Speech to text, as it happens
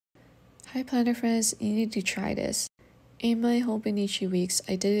Hi planner friends, you need to try this. In my Hobonichi weeks,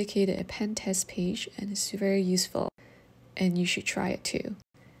 I dedicated a pen test page and it's very useful and you should try it too.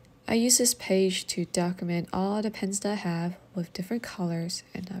 I use this page to document all the pens that I have with different colors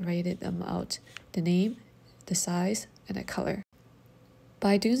and I rated them out, the name, the size, and the color.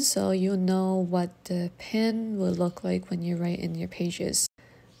 By doing so, you'll know what the pen will look like when you write in your pages.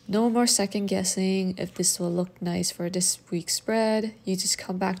 No more second guessing if this will look nice for this week's spread. You just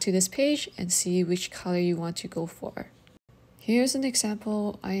come back to this page and see which color you want to go for. Here's an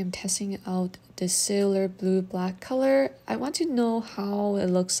example. I am testing out the sailor blue black color. I want to know how it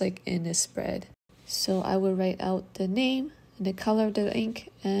looks like in this spread. So I will write out the name and the color of the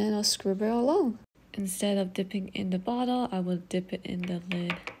ink and I'll scribble along. Instead of dipping in the bottle, I will dip it in the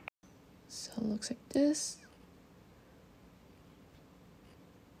lid. So it looks like this.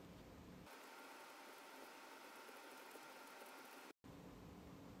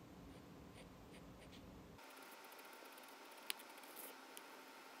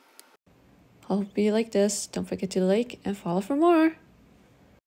 Hope you like this. Don't forget to like and follow for more.